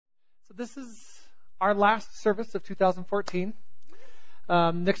So this is our last service of 2014.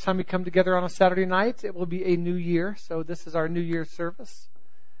 Next time we come together on a Saturday night, it will be a new year. So this is our New Year's service.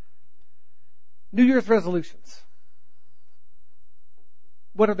 New Year's resolutions.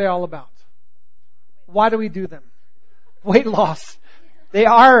 What are they all about? Why do we do them? Weight loss. They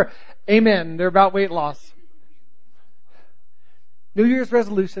are, amen, they're about weight loss. New Year's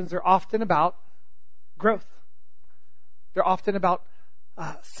resolutions are often about growth. They're often about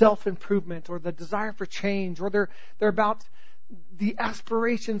self-improvement or the desire for change, or they're about the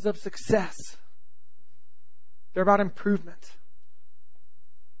aspirations of success. They're about improvement.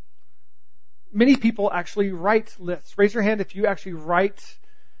 Many people actually write lists. Raise your hand if you actually write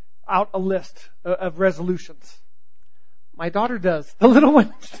out a list of resolutions. My daughter does. The little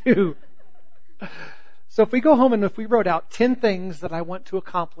ones do. So if we go home and if we wrote out 10 things that I want to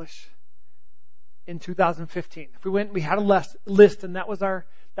accomplish in 2015. If we went, we had a list and that was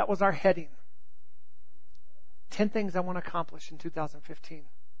our heading. 10 things I want to accomplish in 2015.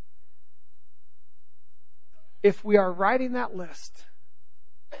 If we are writing that list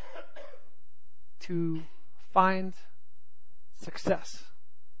to find success,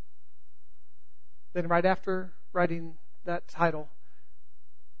 then right after writing that title,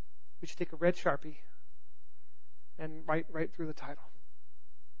 we should take a red Sharpie and write right through the title.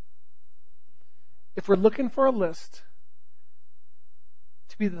 If we're looking for a list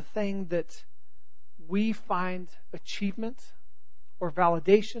to be the thing that we find achievement or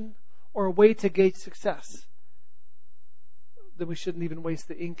validation or a way to gauge success, then we shouldn't even waste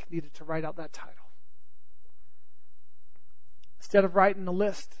the ink needed to write out that title. Instead of writing a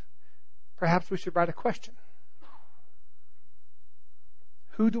list, perhaps we should write a question.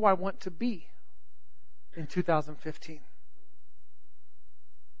 Who do I want to be in 2015?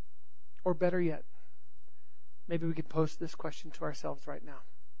 Or better yet, maybe we could pose this question to ourselves right now.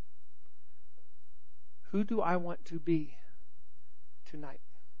 Who do I want to be tonight?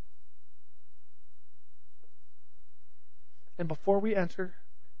 And before we answer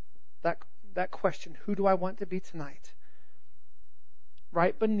that question, who do I want to be tonight?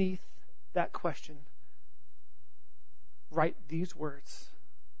 Right beneath that question, write these words.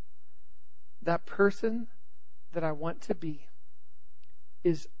 That person that I want to be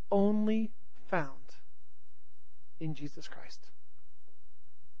is only found in Jesus Christ.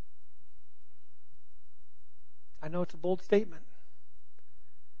 I know it's a bold statement,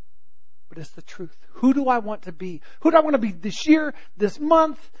 but it's the truth. Who do I want to be? Who do I want to be this year, this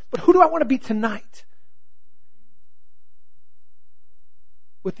month? But who do I want to be tonight?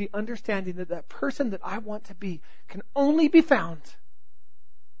 With the understanding that that person that I want to be can only be found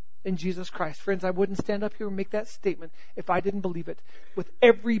in Jesus Christ. Friends, I wouldn't stand up here and make that statement if I didn't believe it with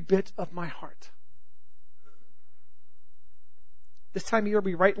every bit of my heart. This time of year,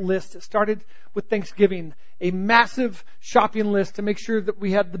 we write lists. It started with Thanksgiving, a massive shopping list to make sure that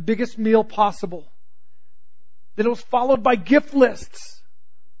we had the biggest meal possible. Then it was followed by gift lists,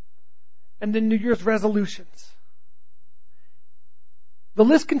 and then New Year's resolutions. The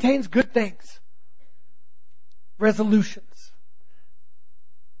list contains good things, resolutions,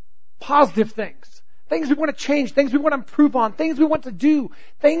 positive things, things we want to change, things we want to improve on, things we want to do,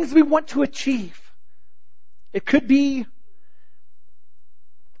 things we want to achieve. It could be,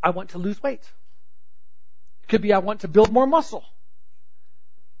 I want to lose weight. It could be, I want to build more muscle.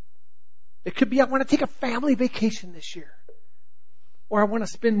 It could be, I want to take a family vacation this year. Or I want to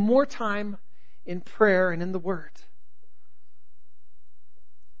spend more time in prayer and in the Word.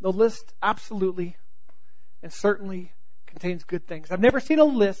 The list absolutely and certainly contains good things. I've never seen a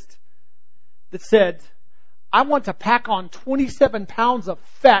list that said, I want to pack on 27 pounds of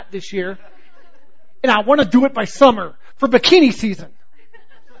fat this year, and I want to do it by summer for bikini season.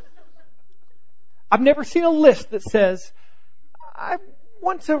 I've never seen a list that says, I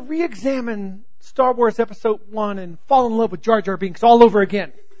want to re-examine Star Wars Episode 1 and fall in love with Jar Jar Binks all over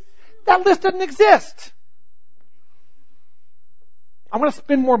again. That list doesn't exist. I want to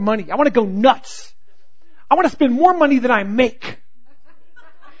spend more money. I want to go nuts. I want to spend more money than I make.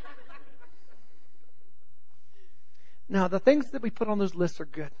 Now, the things that we put on those lists are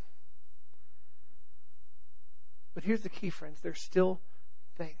good. But here's the key, friends. There's still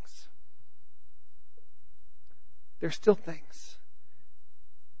things. There's still things.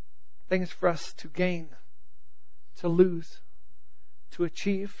 Things for us to gain, to lose, to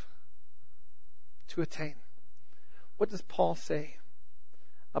achieve, to attain. What does Paul say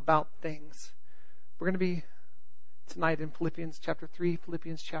about things? We're going to be tonight in Philippians chapter 3,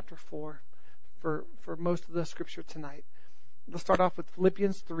 Philippians chapter 4 for most of the scripture tonight. We'll start off with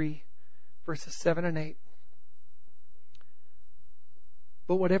Philippians 3, verses 7 and 8.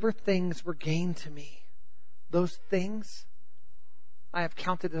 But whatever things were gained to me, those things I have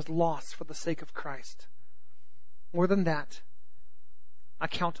counted as loss for the sake of Christ. More than that, I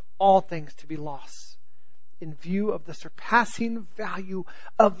count all things to be loss in view of the surpassing value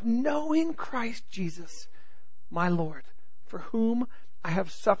of knowing Christ Jesus, my Lord, for whom I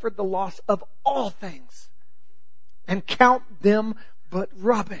have suffered the loss of all things, and count them but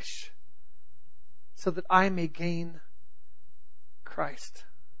rubbish, so that I may gain Christ.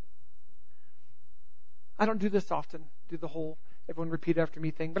 I don't do this often, do the whole everyone repeat after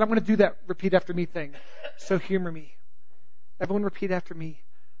me thing, but I'm going to do that repeat after me thing. So humor me. Everyone repeat after me.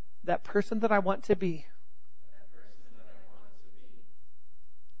 That person that I want to be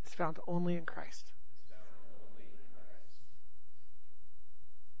is found only in Christ.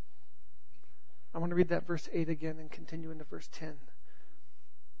 I want to read that verse 8 again and continue into verse 10.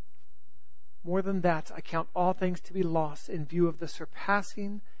 More than that, I count all things to be lost in view of the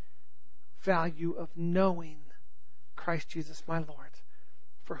surpassing value of knowing Christ Jesus my Lord,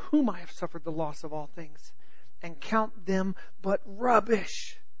 for whom I have suffered the loss of all things, and count them but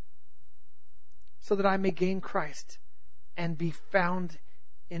rubbish, so that I may gain Christ and be found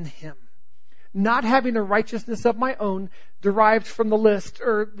in Him, not having a righteousness of my own derived from the list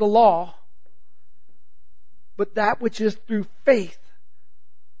or the law, but that which is through faith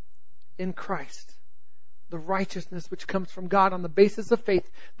in Christ, the righteousness which comes from God on the basis of faith,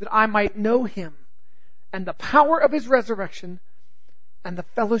 that I might know Him and the power of His resurrection and the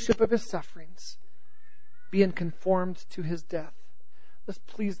fellowship of His sufferings, being conformed to His death. Let's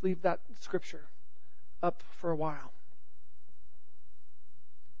please leave that scripture up for a while.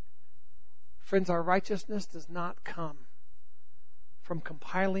 Friends, our righteousness does not come from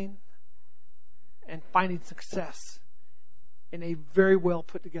compiling and finding success in a very well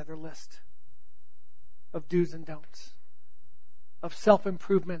put together list of do's and don'ts, of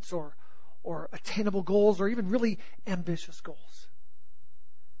self-improvements or attainable goals, or even really ambitious goals.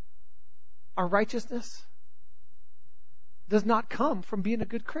 Our righteousness does not come from being a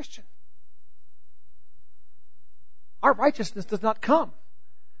good Christian. Our righteousness does not come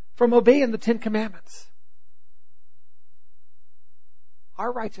from obeying the 10 Commandments.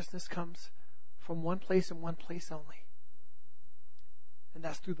 Our righteousness comes from one place and one place only. And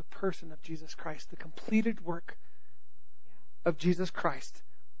that's through the person of Jesus Christ, the completed work of Jesus Christ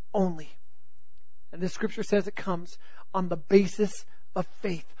only. And this scripture says it comes on the basis of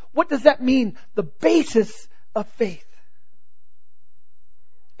faith. What does that mean? The basis of faith.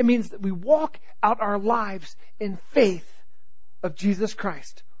 It means that we walk out our lives in faith of Jesus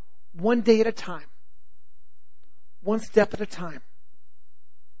Christ, one day at a time, one step at a time.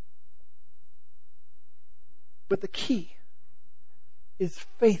 But the key is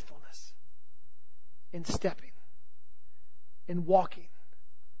faithfulness in stepping, in walking,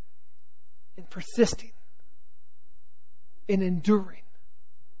 in persisting, in enduring,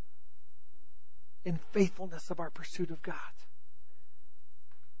 in faithfulness of our pursuit of God.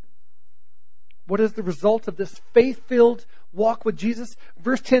 What is the result of this faith-filled walk with Jesus?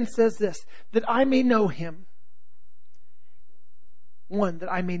 Verse 10 says this, that I may know Him. 1,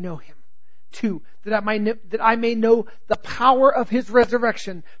 that I may know Him. 2, that I may know the power of His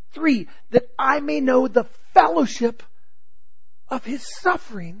resurrection. 3, that I may know the fellowship of His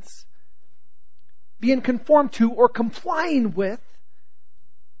sufferings, being conformed to or complying with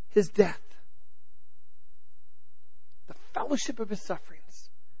His death. The fellowship of His sufferings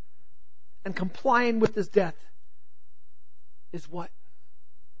and complying with His death is what?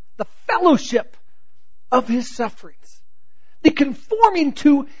 The fellowship of His sufferings. The conforming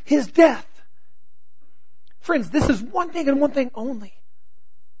to His death. Friends, this is one thing and one thing only.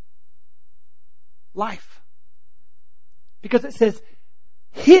 Life. Because it says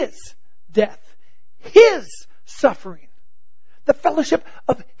His death, His suffering. The fellowship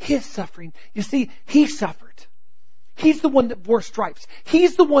of His suffering. You see, He suffered. He's the one that bore stripes.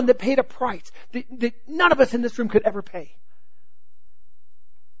 He's the one that paid a price that none of us in this room could ever pay.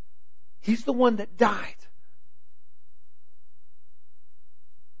 He's the one that died,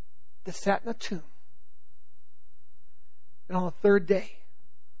 that sat in a tomb, and on the third day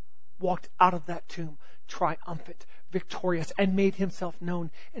walked out of that tomb triumphant, victorious, and made Himself known,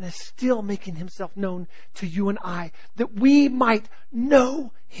 and is still making Himself known to you and I, that we might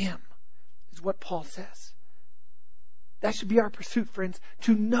know Him, is what Paul says. That should be our pursuit, friends,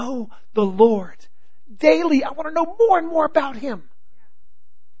 to know the Lord. Daily, I want to know more and more about Him.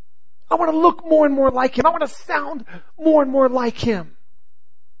 I want to look more and more like Him. I want to sound more and more like Him.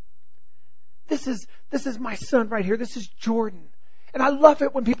 This is my son right here. This is Jordan. And I love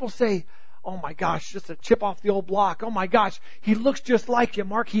it when people say, Oh my gosh, just a chip off the old block. Oh my gosh, he looks just like you,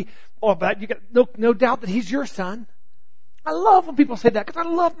 Mark. But you got no doubt that he's your son. I love when people say that because I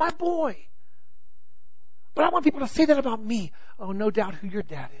love my boy. But I want people to say that about me. Oh, no doubt who your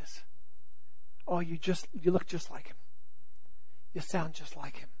dad is. Oh, you look just like him. You sound just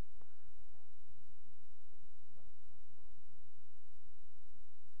like him.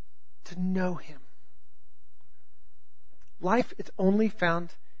 To know him. Life is only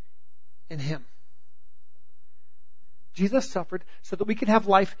found in him. Jesus suffered so that we could have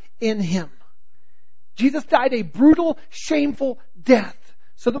life in him. Jesus died a brutal, shameful death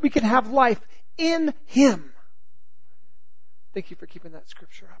so that we could have life in him. Thank you for keeping that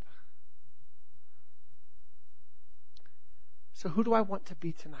scripture up. So who do I want to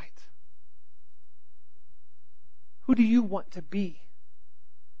be tonight? Who do you want to be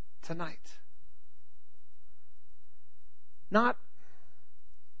tonight? Not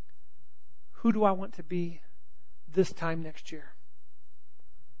who do I want to be this time next year?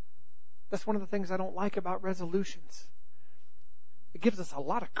 That's one of the things I don't like about resolutions. It gives us a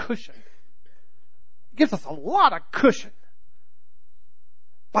lot of cushion. It gives us a lot of cushion.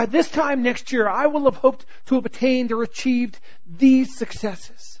 By this time next year, I will have hoped to have attained or achieved these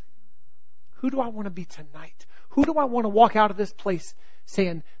successes. Who do I want to be tonight? Who do I want to walk out of this place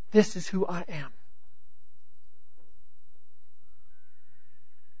saying, this is who I am?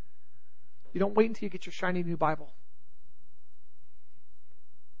 You don't wait until you get your shiny new Bible.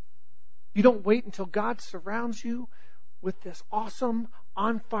 You don't wait until God surrounds you with this awesome,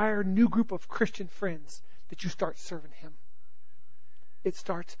 on fire, new group of Christian friends that you start serving him. It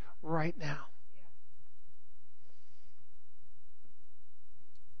starts right now.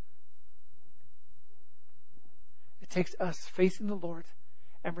 It takes us facing the Lord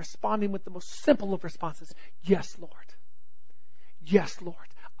and responding with the most simple of responses. Yes, Lord. Yes, Lord.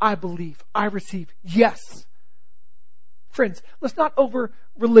 I believe. I receive. Yes. Friends, let's not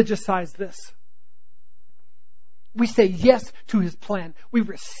over-religiousize this. We say yes to his plan. We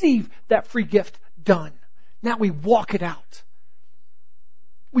receive that free gift. Done. Now we walk it out.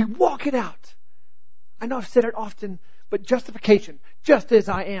 We walk it out. I know I've said it often, but justification, just as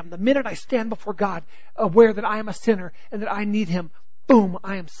I am, the minute I stand before God, aware that I am a sinner and that I need him, boom,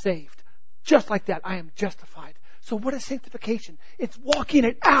 I am saved. Just like that, I am justified. So what is sanctification? It's walking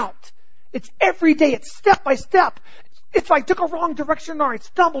it out. It's every day. It's step by step. If I took a wrong direction or I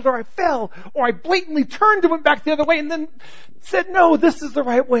stumbled or I fell or I blatantly turned and went back the other way and then said, no, this is the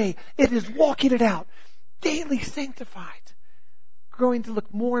right way. It is walking it out. Daily sanctified. Growing to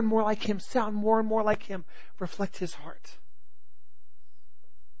look more and more like him, sound more and more like him, reflect his heart.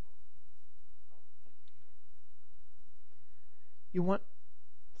 You want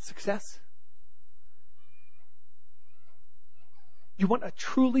success? You want a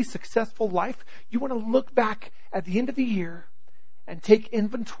truly successful life? You want to look back at the end of the year and take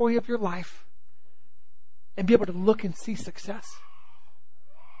inventory of your life and be able to look and see success?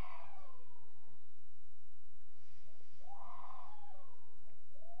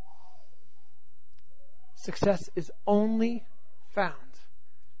 Success is only found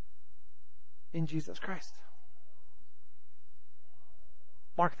in Jesus Christ.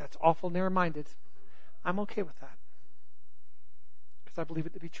 Mark, that's awful narrow-minded. I'm okay with that because I believe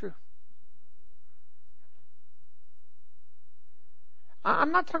it to be true.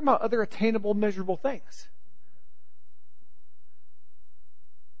 I'm not talking about other attainable, measurable things.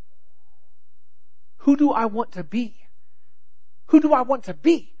 Who do I want to be? Who do I want to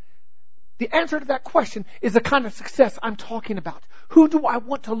be? The answer to that question is the kind of success I'm talking about. Who do I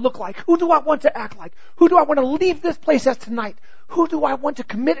want to look like? Who do I want to act like? Who do I want to leave this place as tonight? Who do I want to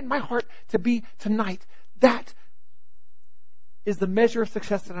commit in my heart to be tonight? That is the measure of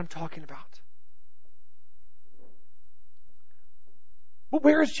success that I'm talking about. But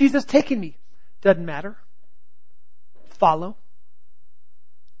where is Jesus taking me? Doesn't matter. Follow.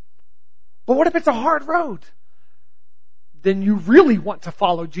 But what if it's a hard road? Then you really want to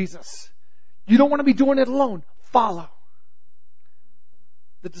follow Jesus. You don't want to be doing it alone. Follow.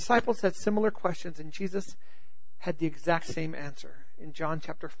 The disciples had similar questions, and Jesus had the exact same answer in John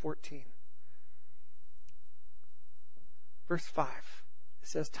chapter 14. Verse 5. It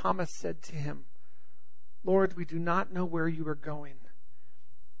says, Thomas said to him, Lord, we do not know where you are going.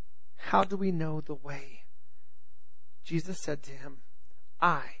 How do we know the way? Jesus said to him,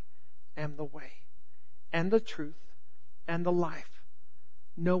 I am the way and the truth and the life.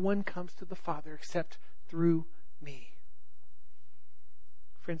 No one comes to the Father except through me.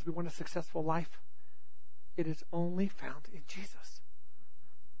 Friends, we want a successful life. It is only found in Jesus.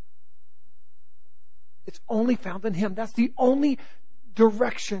 It's only found in him. That's the only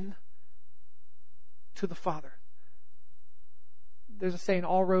direction to the Father. There's a saying,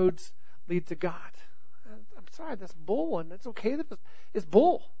 all roads lead to God. I'm sorry, that's bull, and it's okay that it's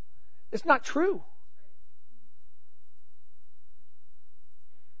bull. It's not true.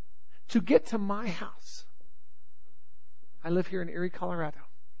 To get to my house, I live here in Erie, Colorado.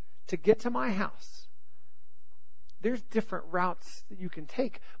 To get to my house, there's different routes that you can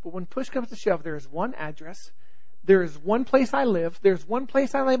take. But when push comes to shove, there is one address. There is one place I live. There's one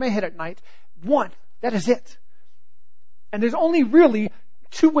place I lay my head at night. One. That is it. And there's only really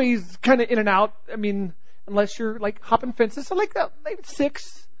two ways kind of in and out. I mean, unless you're like hopping fences. So like that, maybe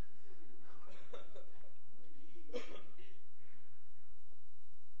 6.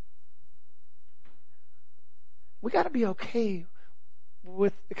 We got to be okay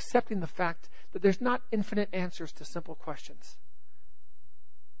with accepting the fact that there's not infinite answers to simple questions.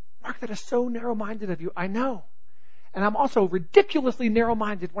 Mark, that is so narrow-minded of you. I know. And I'm also ridiculously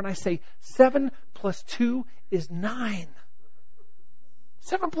narrow-minded when I say 7 plus 2 is 9.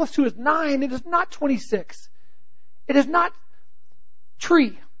 7 plus 2 is 9. It is not 26. It is not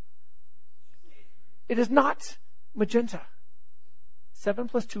tree. It is not magenta. 7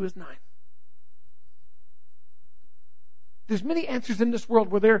 plus 2 is 9. There's many answers in this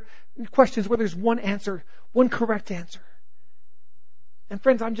world where there are questions where there's one answer, one correct answer. And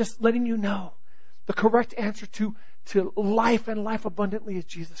friends, I'm just letting you know the correct answer to life and life abundantly is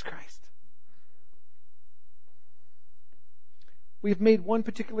Jesus Christ. We've made one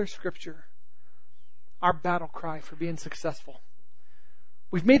particular scripture our battle cry for being successful.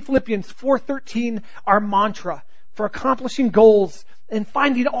 We've made Philippians 4:13 our mantra for accomplishing goals and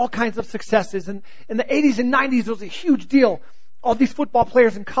finding all kinds of successes. And in the 80s and 90s, it was a huge deal. All these football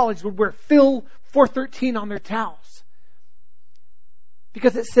players in college would wear Phil 4:13 on their towels.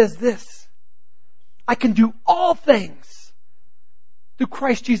 Because it says this: I can do all things through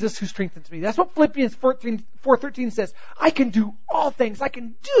Christ Jesus who strengthens me. That's what Philippians 4:13 says. I can do all things. I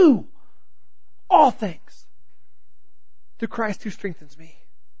can do all things through Christ who strengthens me.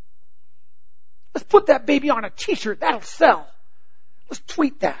 Let's put that baby on a t-shirt. That'll sell. Let's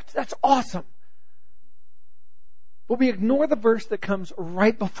tweet that. That's awesome. But we ignore the verse that comes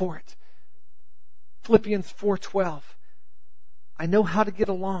right before it. Philippians 4:12. I know how to get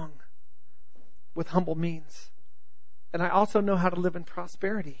along with humble means. And I also know how to live in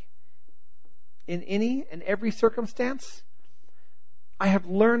prosperity. In any and every circumstance, I have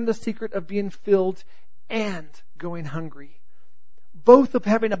learned the secret of being filled and going hungry. Both of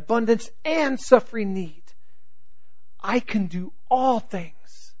having abundance and suffering need. I can do all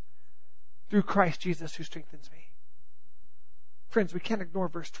things through Christ Jesus who strengthens me. Friends, we can't ignore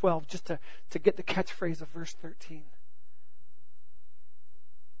verse 12 just to get the catchphrase of verse 13.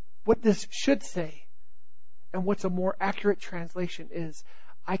 What this should say, and what's a more accurate translation is,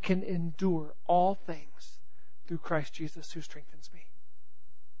 I can endure all things through Christ Jesus who strengthens me.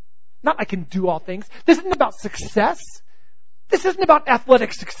 Not I can do all things. This isn't about success. This isn't about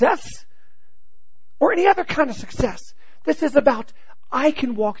athletic success or any other kind of success. This is about I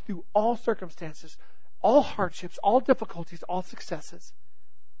can walk through all circumstances, all hardships, all difficulties, all successes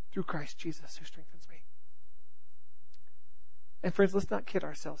through Christ Jesus who strengthens me. And friends, let's not kid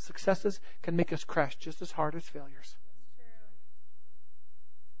ourselves. Successes can make us crash just as hard as failures.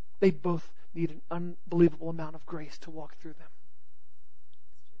 They both need an unbelievable amount of grace to walk through them.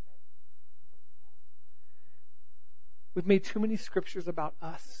 We've made too many scriptures about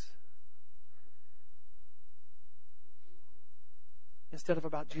us instead of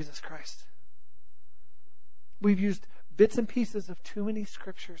about Jesus Christ. We've used bits and pieces of too many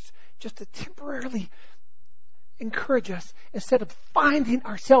scriptures just to temporarily encourage us instead of finding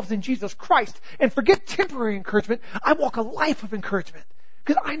ourselves in Jesus Christ. And forget temporary encouragement. I walk a life of encouragement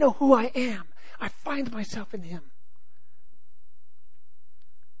because I know who I am. I find myself in Him.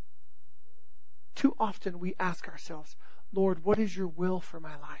 Too often we ask ourselves, Lord, what is your will for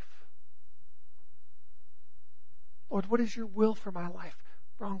my life? Lord, what is your will for my life?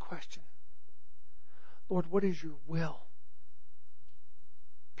 Wrong question. Lord, what is your will?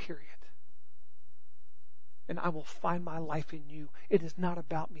 Period. And I will find my life in you. It is not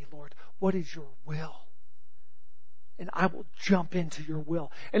about me, Lord. What is your will? And I will jump into your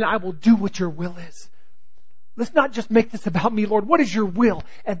will. And I will do what your will is. Let's not just make this about me, Lord. What is your will?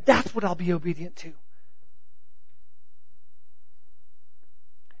 And that's what I'll be obedient to.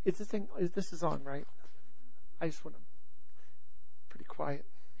 This is on, right? I just want to pretty quiet.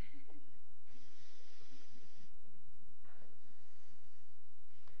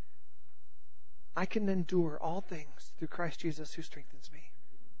 I can endure all things through Christ Jesus who strengthens me.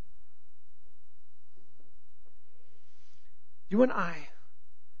 You and I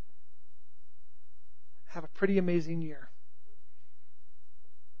have a pretty amazing year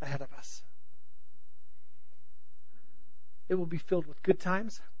ahead of us. It will be filled with good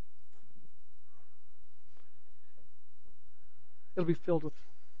times. It'll be filled with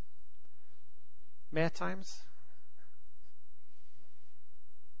bad times.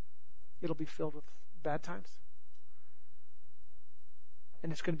 It'll be filled with bad times.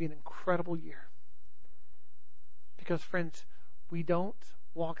 And it's going to be an incredible year. Because, friends, we don't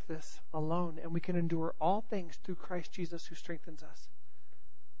walk this alone, and we can endure all things through Christ Jesus who strengthens us.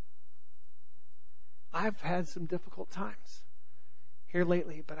 I've had some difficult times here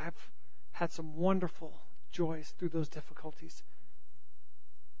lately, but I've had some wonderful joys through those difficulties.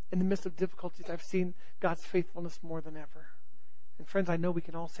 In the midst of difficulties, I've seen God's faithfulness more than ever. And friends, I know we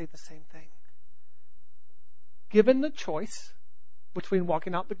can all say the same thing. Given the choice between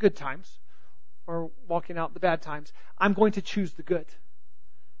walking out the good times or walking out the bad times, I'm going to choose the good.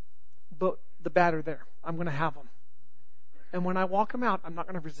 But the bad are there. I'm going to have them. And when I walk them out, I'm not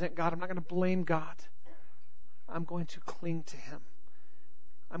going to resent God. I'm not going to blame God. I'm going to cling to Him.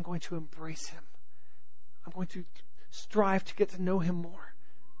 I'm going to embrace Him. I'm going to strive to get to know Him more.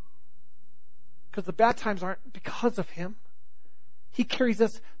 Because the bad times aren't because of Him. He carries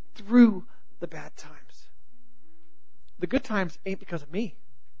us through the bad times. The good times ain't because of me.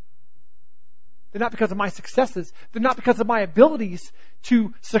 They're not because of my successes. They're not because of my abilities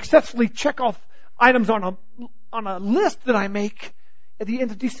to successfully check off items on a list that I make at the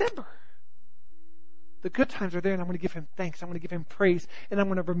end of December. The good times are there, and I'm going to give Him thanks. I'm going to give Him praise, and I'm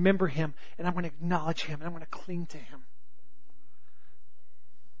going to remember Him, and I'm going to acknowledge Him, and I'm going to cling to Him.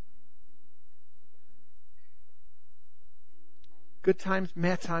 Good times,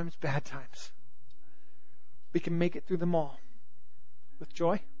 bad times, bad times. We can make it through them all with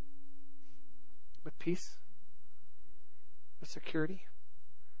joy, with peace, with security,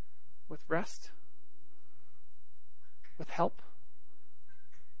 with rest, with help,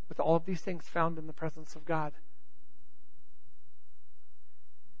 with all of these things found in the presence of God.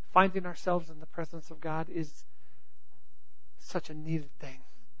 Finding ourselves in the presence of God is such a needed thing.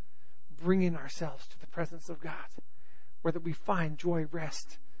 Bringing ourselves to the presence of God, where that we find joy,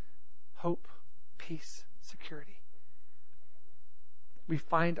 rest, hope, peace, security. We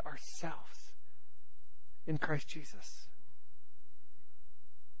find ourselves in Christ Jesus.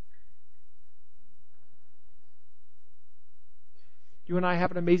 You and I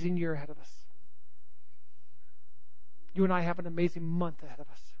have an amazing year ahead of us. You and I have an amazing month ahead of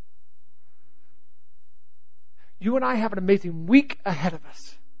us. You and I have an amazing week ahead of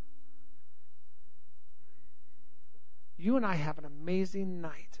us. You and I have an amazing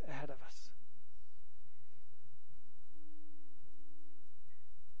night ahead of us.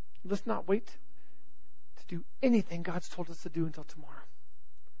 Let's not wait to do anything God's told us to do until tomorrow.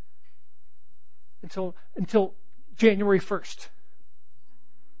 Until January 1st.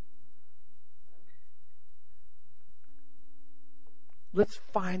 Let's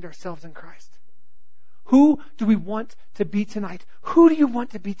find ourselves in Christ. Who do we want to be tonight? Who do you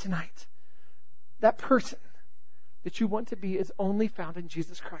want to be tonight? That person that you want to be is only found in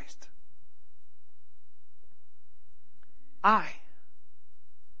Jesus Christ.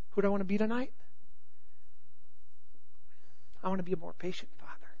 Who do I want to be tonight? I want to be a more patient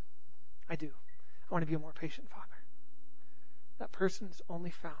father. I do. I want to be a more patient father. That person is only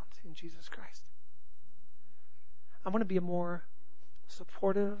found in Jesus Christ. I want to be a more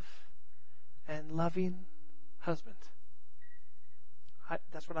supportive and loving husband.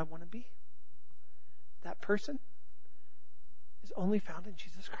 That's what I want to be. That person is only found in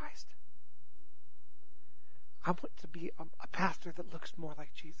Jesus Christ. I want to be a pastor that looks more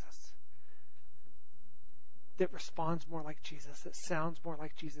like Jesus, that responds more like Jesus, that sounds more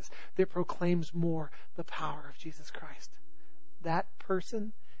like Jesus, that proclaims more the power of Jesus Christ. That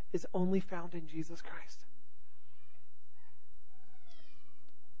person is only found in Jesus Christ.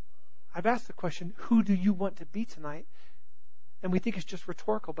 I've asked the question, who do you want to be tonight? And we think it's just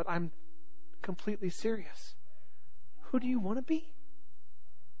rhetorical, but I'm completely serious. Who do you want to be?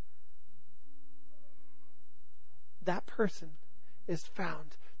 That person is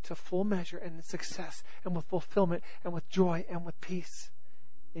found to full measure and in success and with fulfillment and with joy and with peace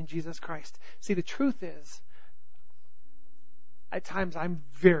in Jesus Christ. See, the truth is, at times I'm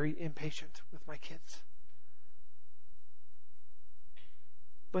very impatient with my kids.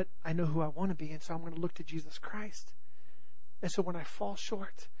 But I know who I want to be, and so I'm going to look to Jesus Christ. And so when I fall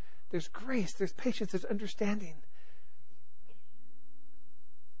short, there's grace, there's patience, there's understanding.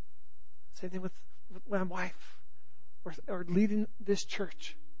 Same thing with my wife, or leading this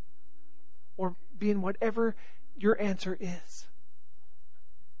church, or being whatever your answer is.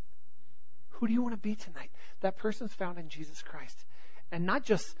 Who do you want to be tonight? That person's found in Jesus Christ. And not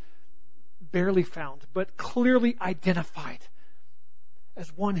just barely found, but clearly identified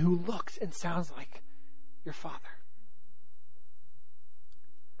as one who looks and sounds like your Father.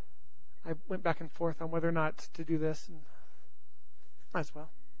 I went back and forth on whether or not to do this, and might as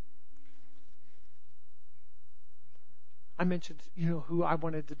well. I mentioned, who I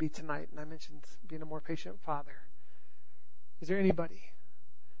wanted to be tonight, and I mentioned being a more patient father. Is there anybody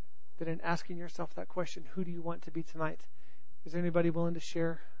that in asking yourself that question, who do you want to be tonight? Is there anybody willing to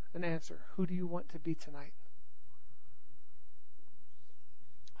share an answer? Who do you want to be tonight?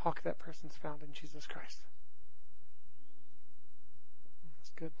 Hawk, that person's found in Jesus Christ.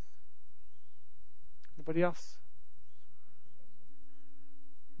 That's good. Anybody else?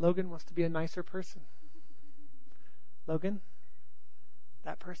 Logan wants to be a nicer person. Logan,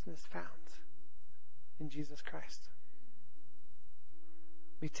 that person is found in Jesus Christ.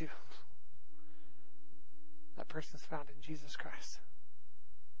 Me too. That person is found in Jesus Christ.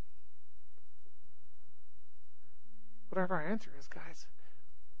 Whatever our answer is, guys.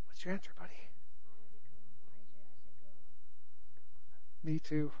 What's your answer, buddy? Me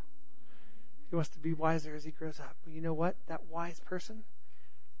too. He wants to be wiser as he grows up. But you know what? That wise person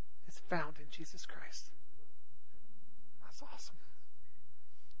is found in Jesus Christ. That's awesome.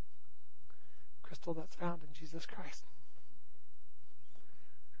 Crystal, that's found in Jesus Christ.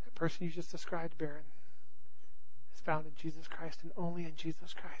 That person you just described, Baron, is found in Jesus Christ and only in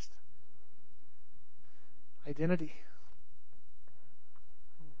Jesus Christ. Identity.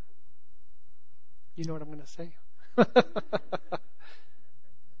 You know what I'm going to say.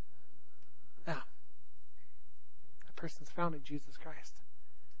 Yeah. That person's found in Jesus Christ.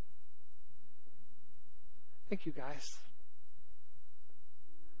 Thank you, guys.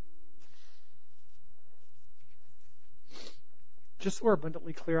 Just so we're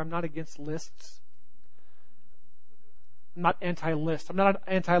abundantly clear, I'm not against lists. I'm not anti-list. I'm not an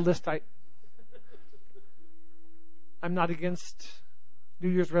anti-listite. I'm not against New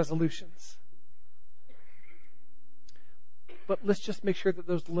Year's resolutions. But let's just make sure that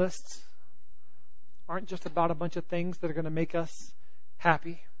those lists aren't just about a bunch of things that are going to make us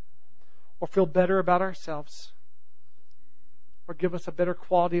happy or feel better about ourselves or give us a better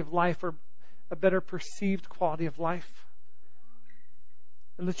quality of life or a better perceived quality of life.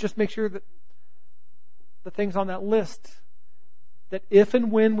 And let's just make sure that the things on that list, that if and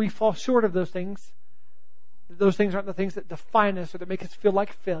when we fall short of those things aren't the things that define us or that make us feel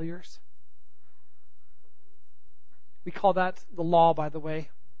like failures. We call that the law, by the way.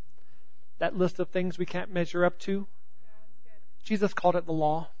 That list of things we can't measure up to. Jesus called it the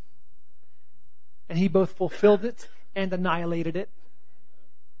law. And he both fulfilled it and annihilated it.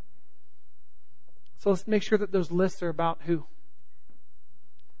 So let's make sure that those lists are about who?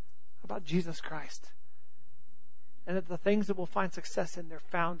 About Jesus Christ. And that the things that we'll find success in, they're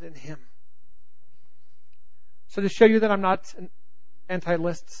found in him. So to show you that I'm not an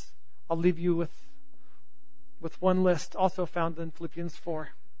anti-lists, I'll leave you with one list also found in Philippians 4.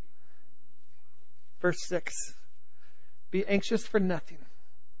 Verse 6. Be anxious for nothing,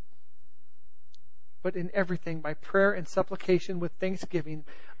 but in everything by prayer and supplication with thanksgiving,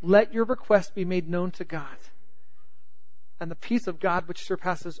 let your requests be made known to God. And the peace of God, which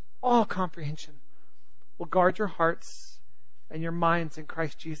surpasses all comprehension, will guard your hearts and your minds in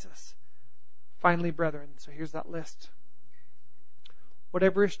Christ Jesus. Finally, brethren, so here's that list.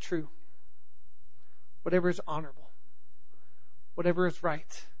 Whatever is true, whatever is honorable, whatever is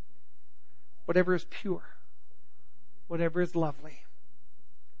right, whatever is pure, whatever is lovely,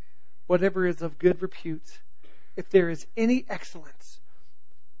 whatever is of good repute, if there is any excellence,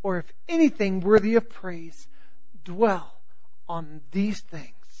 or if anything worthy of praise, dwell on these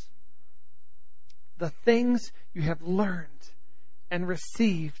things. The things you have learned and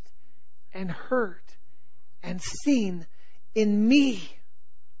received and heard and seen in me.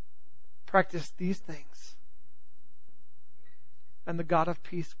 Practice these things, and the God of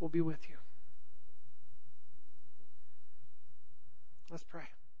peace will be with you. Let's pray.